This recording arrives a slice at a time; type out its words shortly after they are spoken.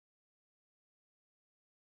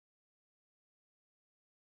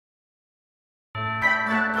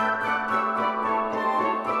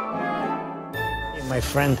My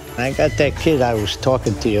friend, I got that kid I was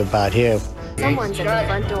talking to you about here. Someone's at the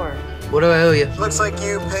front door. What do I owe you? Looks like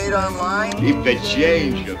you paid online. Keep the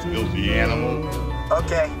change, you filthy animal.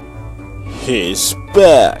 Okay. He's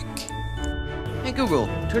back. Hey Google,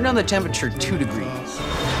 turn down the temperature 2 degrees.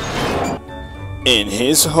 In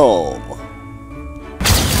his home.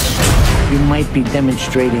 You might be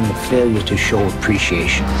demonstrating a failure to show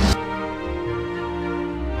appreciation.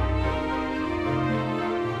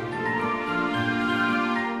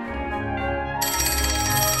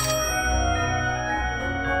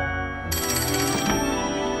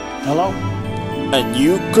 Hello? A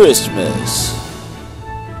new Christmas.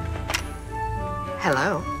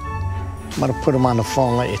 Hello. I'm gonna put him on the phone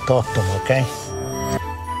and let you talk to him, okay?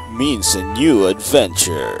 Means a new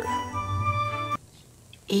adventure.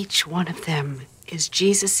 Each one of them is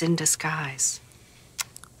Jesus in disguise.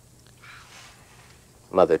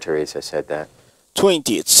 Mother Teresa said that.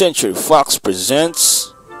 20th Century Fox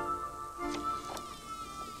presents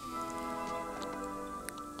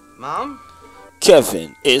Mom?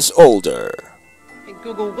 Kevin is older. Hey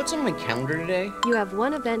Google, what's on my calendar today? You have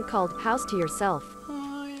one event called House to Yourself.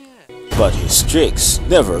 Oh yeah. But his tricks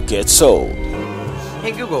never get old.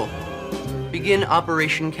 Hey Google, begin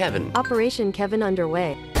Operation Kevin. Operation Kevin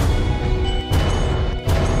underway.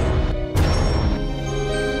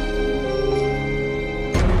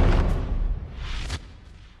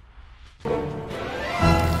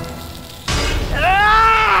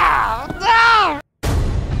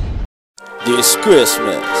 This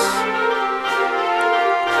Christmas,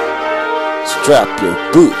 strap your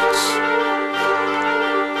boots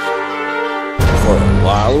for a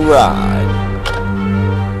wild ride.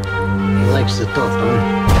 He likes to talk, don't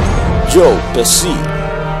he? Joe Pesci,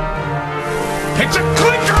 It's a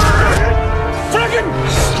clicker! Friggin'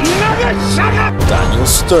 snug it, shut up! Daniel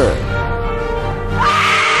Stern,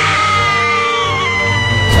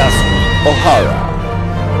 Catherine O'Hara,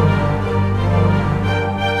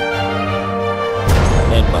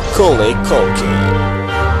 and Macaulay Culkin.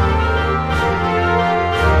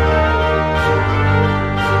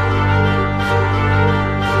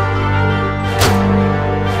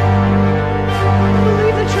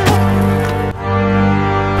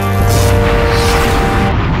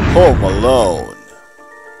 Home Alone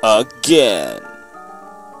again.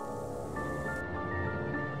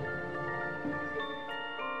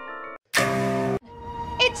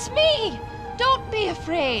 It's me! Don't be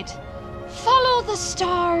afraid. Follow the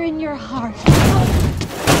star in your heart.